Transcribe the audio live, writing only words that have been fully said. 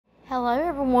Hello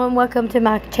everyone, welcome to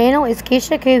my channel. It's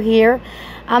Keisha Koo here.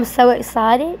 I'm so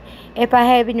excited. If I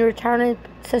have any returning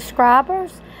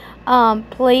subscribers,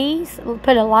 please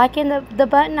put a like in the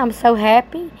button. I'm so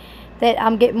happy that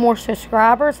I'm getting more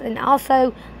subscribers. And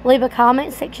also leave a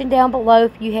comment section down below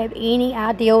if you have any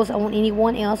ideas on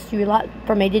anyone else you'd like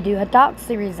for me to do a doc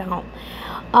series on.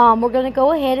 We're going to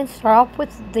go ahead and start off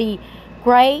with the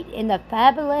great and the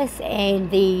fabulous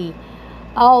and the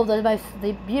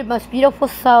most beautiful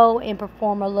soul and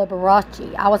performer,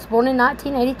 Liberace. I was born in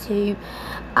 1982.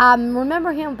 I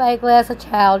remember him vaguely as a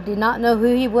child. Did not know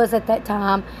who he was at that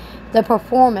time. The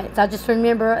performance, I just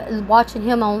remember watching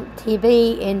him on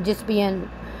TV and just being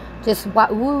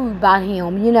wooed by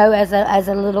him, you know, as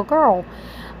a little girl.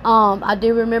 I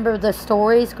do remember the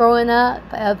stories growing up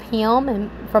of him and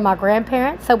from my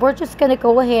grandparents. So we're just going to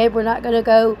go ahead. We're not going to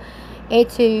go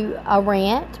into a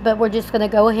rant, but we're just going to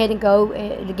go ahead and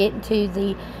get into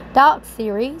the doc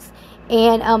series.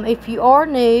 And if you are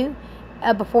new,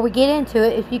 before we get into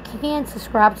it, if you can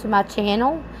subscribe to my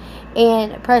channel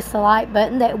and press the like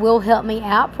button, that will help me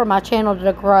out for my channel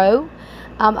to grow.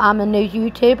 I'm a new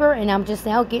YouTuber and I'm just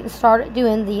now getting started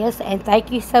doing this, and thank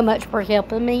you so much for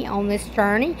helping me on this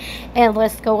journey. And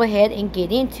let's go ahead and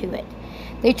get into it.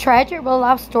 The tragic real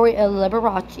life story of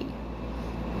Liberace.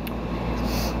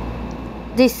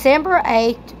 December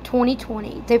 8,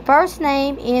 2020. The first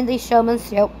name in the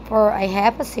showmanship for a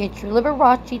half a century,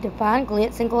 Liberace defined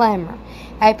glitz and glamour,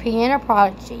 a piano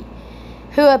prodigy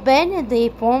who abandoned the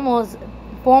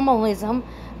formalism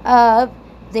of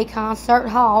the concert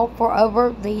hall for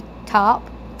over-the-top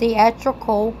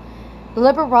theatrical.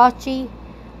 Liberace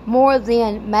more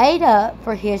than made up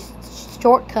for his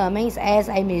shortcomings as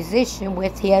a musician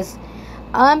with his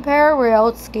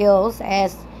unparalleled skills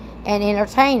as an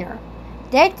entertainer.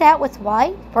 Decked out with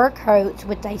white fur coats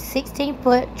with a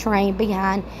 16-foot train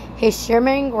behind his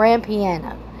shimmering grand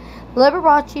piano,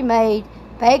 Liberace made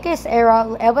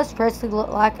Vegas-era Elvis Presley look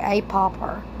like a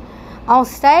pauper. On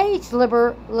stage,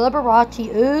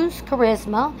 Liberace oozed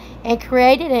charisma and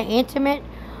created an intimate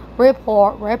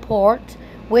rapport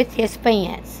with his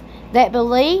fans that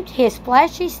believed his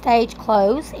flashy stage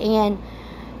clothes and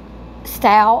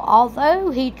style,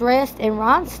 although he dressed in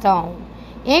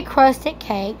rhinestone-encrusted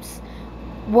capes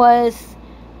that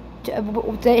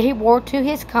he wore to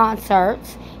his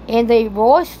concerts, and the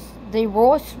Rolls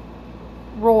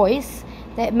Royce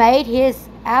that made his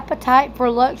appetite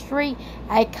for luxury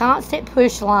a constant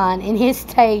push line in his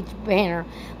stage banner.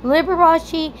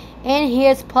 Liberace in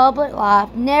his public life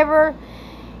never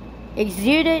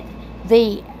exuded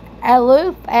the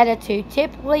aloof attitude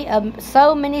typically of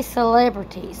so many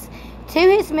celebrities. To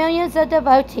his millions of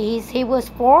devotees, he was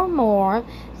far more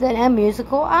than a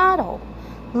musical idol.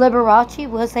 Liberace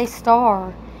was a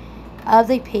star of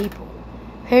the people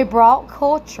who brought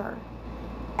culture,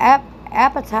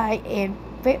 appetite, and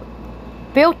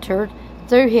filtered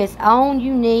through his own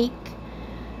unique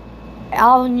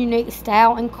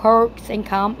style and quirks and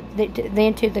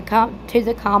then to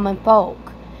the common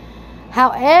folk.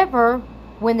 However,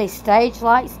 when the stage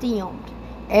lights dimmed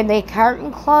and the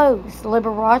curtain closed,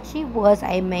 Liberace was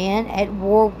a man at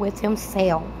war with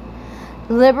himself.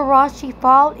 Liberace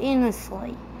fought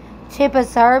endlessly to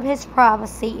preserve his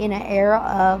privacy in an era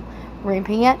of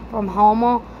repent from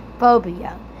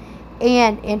homophobia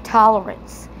and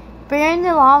intolerance. Fearing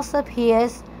the loss of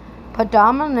his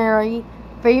predominantly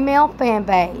female fan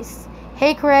base,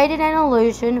 he created an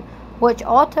illusion which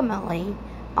ultimately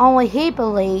only he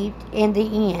believed in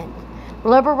the end.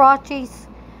 Liberace's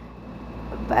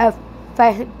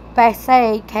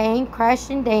facade came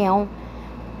crashing down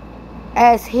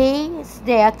as his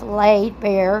death laid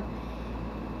bare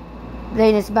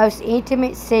his most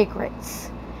intimate secrets.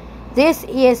 This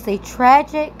is the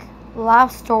tragic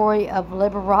life story of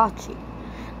Liberace.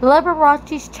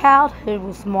 Liberace's childhood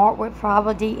was marked with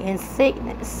poverty and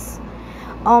sickness.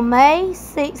 On May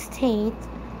 16,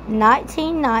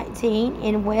 1919,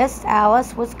 in West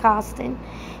Allis, Wisconsin,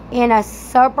 in a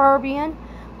suburban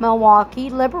Milwaukee,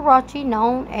 Liberace,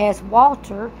 known as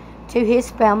Walter to his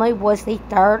family, was the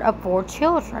third of 4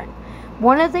 children.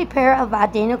 One of the pair of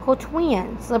identical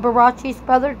twins. Liberace's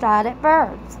brother died at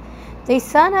birth. The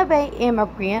son of an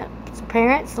immigrant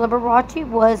parents, Liberace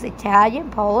was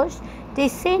Italian-Polish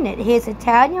descendant. His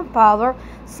Italian father,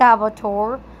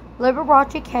 Salvatore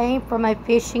Liberace, came from a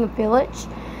fishing village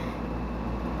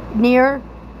near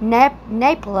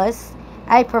Naples.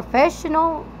 A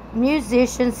professional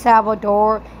musician,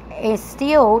 Salvatore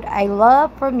instilled a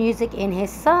love for music in his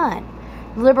son.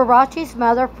 Liberace's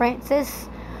mother, Frances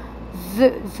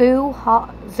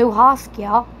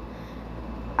Zuhowska,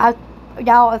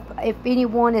 y'all, if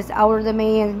anyone is older than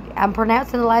me and I'm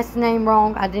pronouncing the last name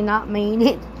wrong, I did not mean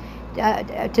it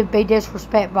to be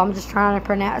disrespectful. I'm just trying to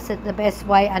pronounce it the best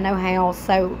way I know how.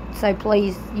 So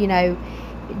please, know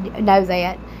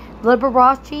that.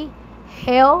 Liberace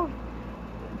hailed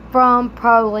from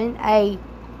Poland and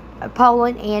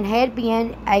had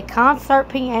been a concert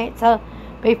pianista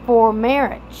before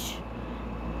marriage.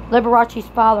 Liberace's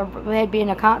father had been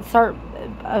a concert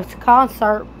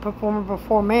performer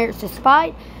before marriage.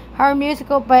 Despite her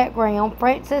musical background,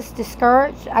 Frances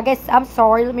discouraged. Let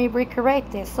me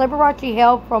recorrect this. Liberace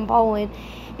hailed from Poland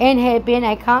and had been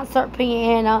a concert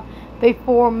pianista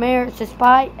before marriage.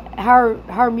 Despite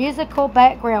her musical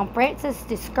background, Frances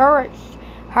discouraged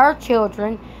her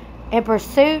children in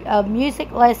pursuit of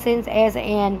music lessons as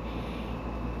an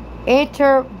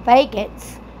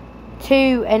extravagance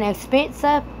to an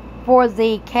expensive for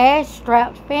the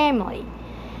cash-strapped family.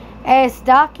 As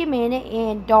documented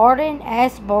in Darden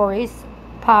Asbury's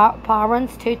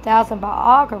Pyron's 2000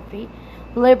 biography,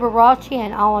 Liberace,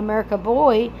 an All-America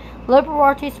boy,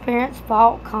 Liberace's parents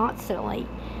fought constantly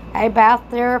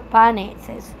about their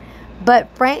finances.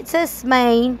 But Frances'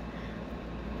 main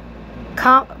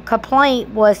complaint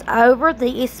was over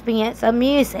the expense of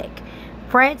music.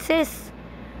 Frances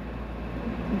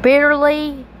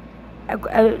grossed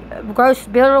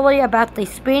bitterly about the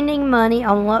spending money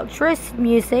on luxurious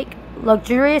music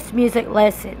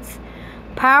lessons.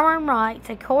 Pyron writes,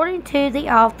 according to the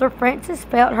author, Frances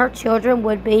felt her children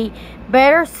would be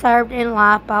better served in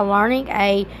life by learning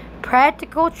a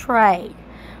practical trade,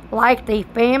 like the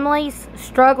family's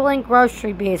struggling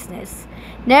grocery business.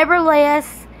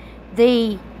 Nevertheless,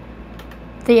 the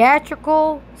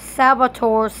theatrical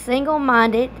Salvatore's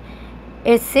single-minded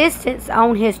insistence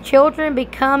on his children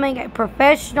becoming a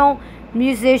professional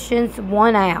musicians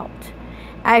won out.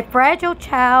 A fragile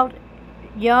child,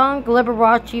 young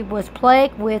Liberace was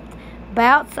plagued with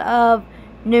bouts of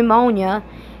pneumonia,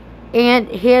 and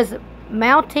his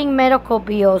mounting medical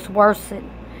bills worsened.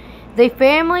 The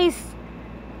family's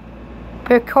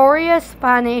precarious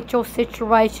financial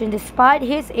situation. Despite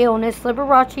his illness,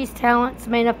 Liberace's talents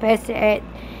manifested at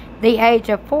the age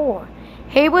of 4.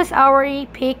 He was already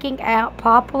picking out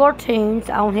popular tunes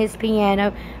on his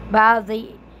piano by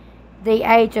the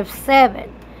age of 7.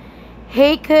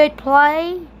 He could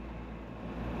play,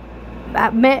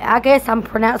 I guess I'm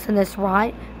pronouncing this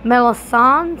right,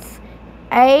 Melisandre's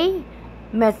A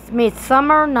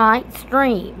Midsummer Night's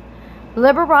Dream.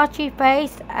 Liberace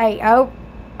faced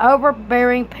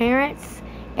overbearing parents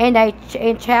and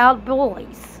child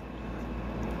bullies.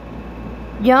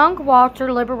 Young Walter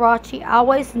Liberace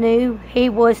always knew he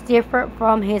was different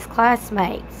from his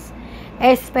classmates,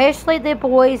 especially the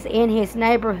boys in his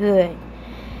neighborhood.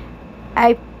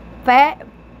 I'm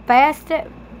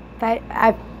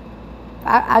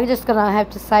just gonna have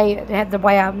to say it the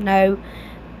way I know.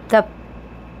 The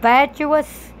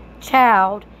fatuous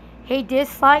child, he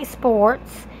disliked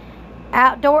sports,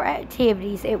 outdoor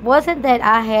activities. It wasn't that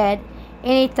I had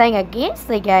anything against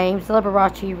the games,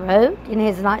 Liberace wrote in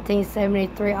his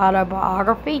 1973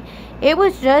 autobiography. It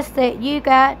was just that you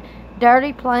got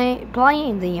dirty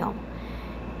playing them.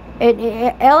 It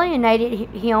alienated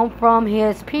him from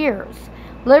his peers.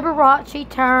 Liberace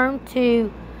turned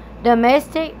to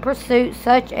domestic pursuits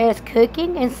such as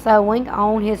cooking and sewing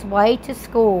on his way to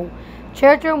school.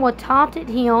 Children would taunt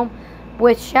him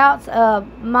with shouts of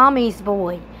 "Mommy's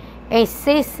boy" and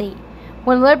 "Sissy."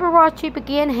 When Liberace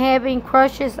began having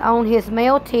crushes on his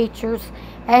male teachers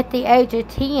at the age of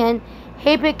 10,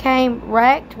 he became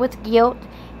racked with guilt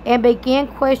and began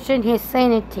questioning his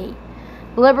sanity.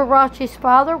 Liberace's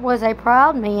father was a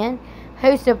proud man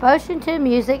whose devotion to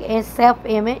music and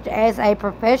self-image as a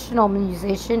professional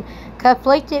musician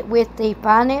conflicted with the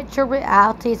financial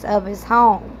realities of his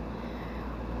home.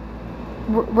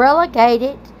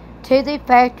 Relegated to the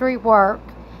factory work,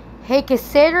 he was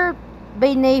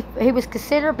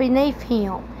considered beneath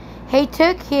him. He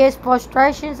took his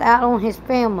frustrations out on his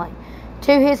family.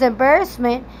 To his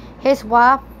embarrassment, his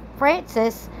wife,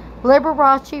 Frances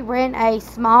Liberace, ran a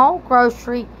small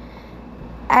grocery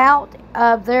out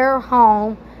of their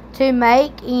home to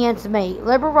make ends meet.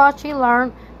 Liberace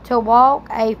learned to walk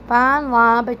a fine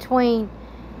line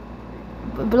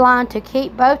to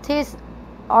keep both his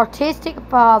artistic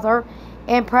father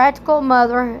and practical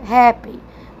mother happy.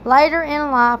 Later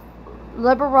in life,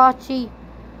 Liberace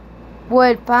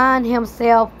would find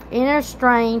himself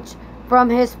estranged from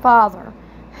his father,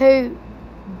 who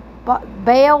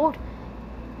balked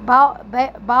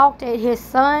at his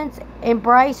son's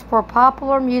embrace for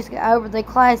popular music over the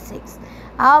classics.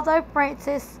 Although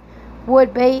Frances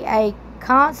would be a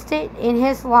constant in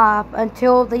his life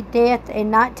until the death in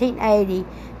 1980.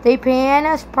 The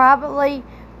pianist privately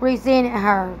resented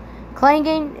her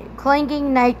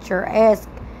clinging nature as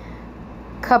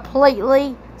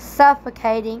completely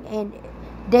suffocating and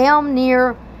damn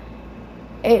near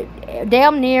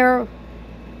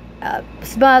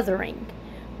smothering.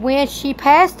 When she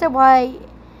passed away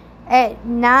at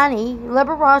 90,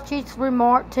 Liberace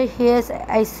remarked to his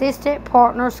assistant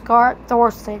partner Scott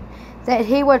Thorson that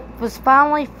he was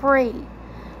finally free.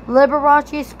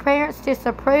 Liberace's parents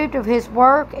disapproved of his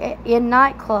work in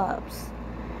nightclubs.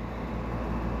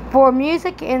 For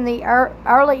music in the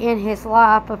early in his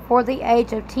life, before the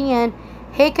age of 10,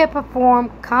 he could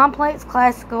perform complex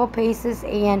classical pieces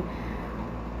and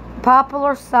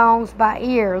popular songs by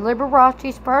ear.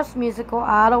 Liberace's first musical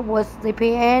idol was the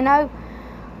piano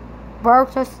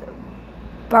virtuoso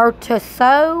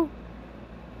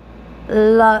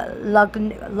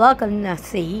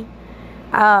Lugnasi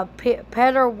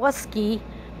Paderewski,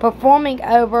 performing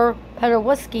over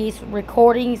Paderewski's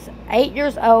recordings. 8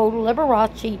 years old,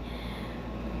 Liberace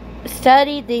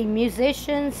studied the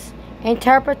musicians'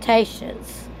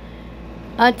 interpretations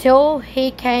until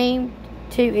he came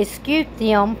to execute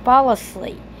them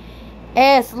flawlessly.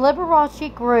 As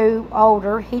Liberace grew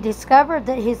older, he discovered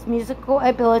that his musical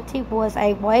ability was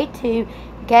a way to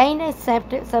gain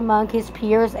acceptance among his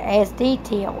peers, as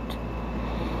detailed.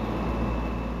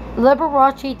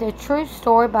 Liberace, The True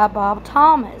Story by Bob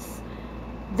Thomas.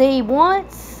 The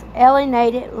once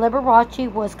alienated Liberace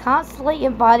was constantly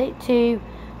invited to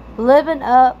liven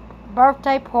up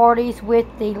birthday parties with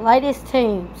the latest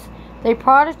tunes. The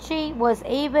prodigy was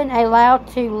even allowed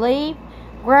to leave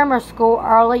grammar school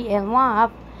early in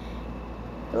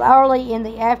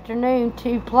the afternoon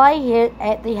to play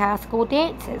at the high school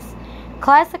dances.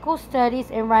 Classical studies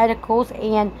and radicals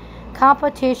and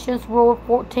competitions ruled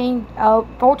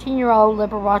 14-year-old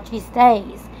Liberace's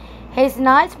days. His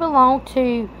nights belonged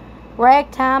to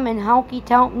ragtime and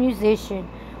honky-tonk musician,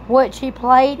 which he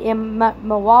played in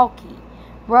Milwaukee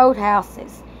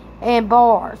roadhouses and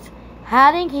bars.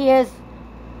 Hiding his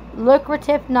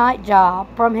lucrative night job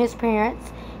from his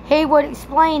parents, he would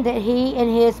explain that he and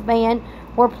his band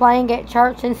were playing at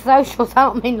church and socials. I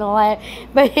don't mean to laugh,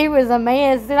 but he was a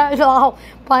mess,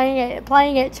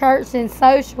 playing at church and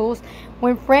socials.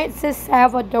 When Francis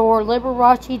Salvador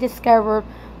Liberace discovered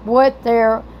what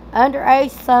their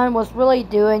underage son was really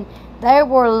doing, they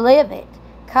were livid.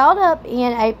 Caught up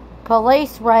in a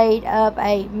police raid of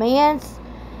a men's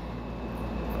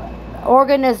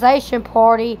organization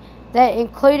party that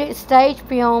included stage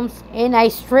films and a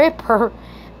stripper.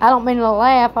 I don't mean to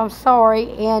laugh, I'm sorry.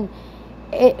 And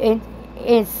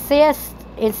insist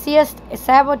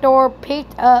Salvador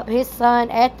picked up his son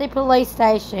at the police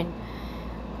station,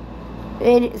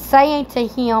 saying to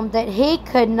him that he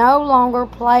could no longer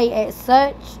play at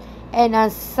such an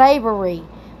unsavory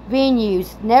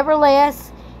venues.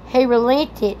 Nevertheless, he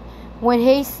relented when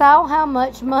he saw how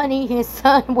much money his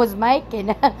son was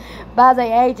making. By the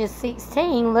age of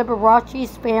 16,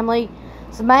 Liberace's family's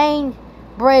main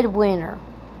breadwinner.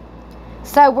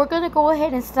 So we're going to go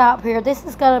ahead and stop here. This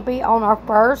is going to be on our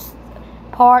first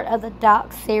part of the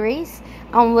doc series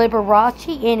on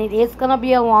Liberace, and it is going to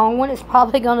be a long one. It's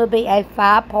probably going to be a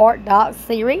 5-part doc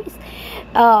series,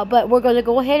 but we're going to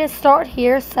go ahead and start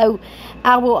here. So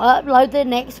I will upload the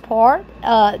next part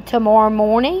tomorrow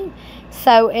morning,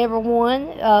 so everyone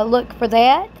look for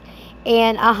that.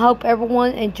 And I hope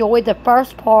everyone enjoyed the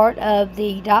first part of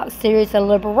the doc series of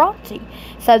Liberace.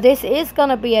 So this is going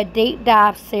to be a deep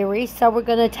dive series, so we're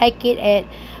going to take it at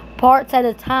parts at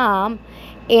a time.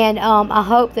 And I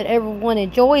hope that everyone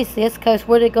enjoys this, because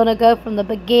we're going to go from the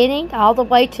beginning all the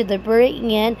way to the very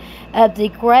end of the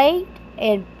great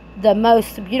and the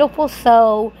most beautiful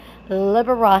soul,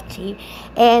 Liberace.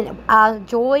 And I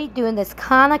enjoy doing this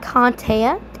kind of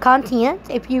content.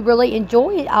 If you really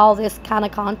enjoy all this kind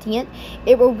of content,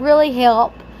 it will really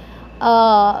help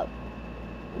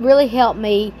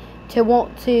me to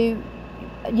want to,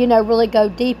 really go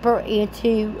deeper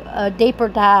into deeper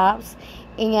dives.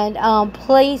 And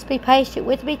please be patient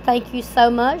with me. Thank you so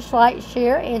much. Like,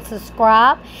 share, and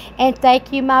subscribe. And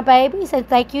thank you, my babies. And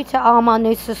thank you to all my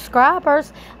new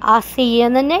subscribers. I'll see you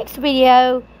in the next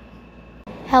video.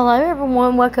 Hello,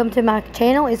 everyone. Welcome to my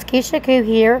channel. It's Keisha Koo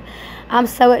here. I'm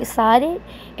so excited.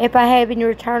 If I have any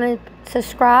returning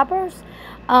subscribers,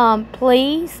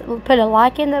 please put a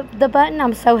like in the button.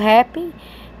 I'm so happy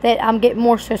that I'm getting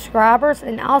more subscribers.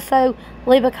 And also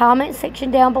leave a comment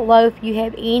section down below if you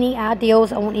have any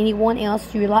ideas on anyone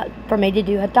else you'd like for me to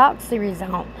do a doc series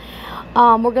on.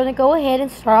 We're going to go ahead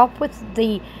and start off with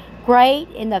the great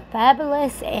and the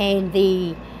fabulous and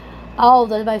the Oh,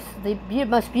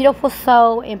 most beautiful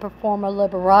soul and performer,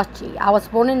 Liberace. I was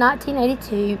born in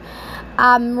 1982.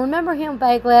 I remember him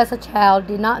vaguely as a child.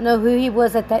 Did not know who he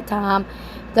was at that time.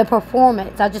 The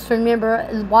performance, I just remember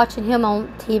watching him on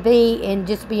TV and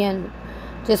just being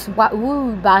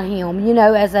wooed by him.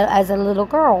 As a little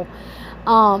girl.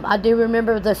 I do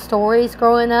remember the stories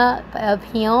growing up of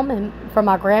him and from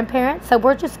my grandparents. So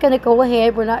we're just going to go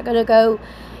ahead. We're not going to go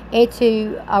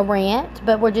into a rant,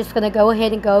 but we're just going to go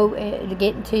ahead and go to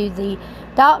get into the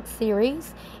doc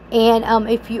series. And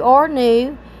if you are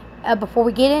new, before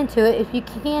we get into it, if you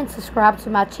can subscribe to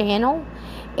my channel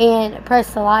and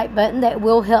press the like button, that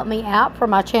will help me out for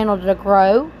my channel to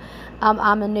grow.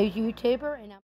 I'm a new YouTuber and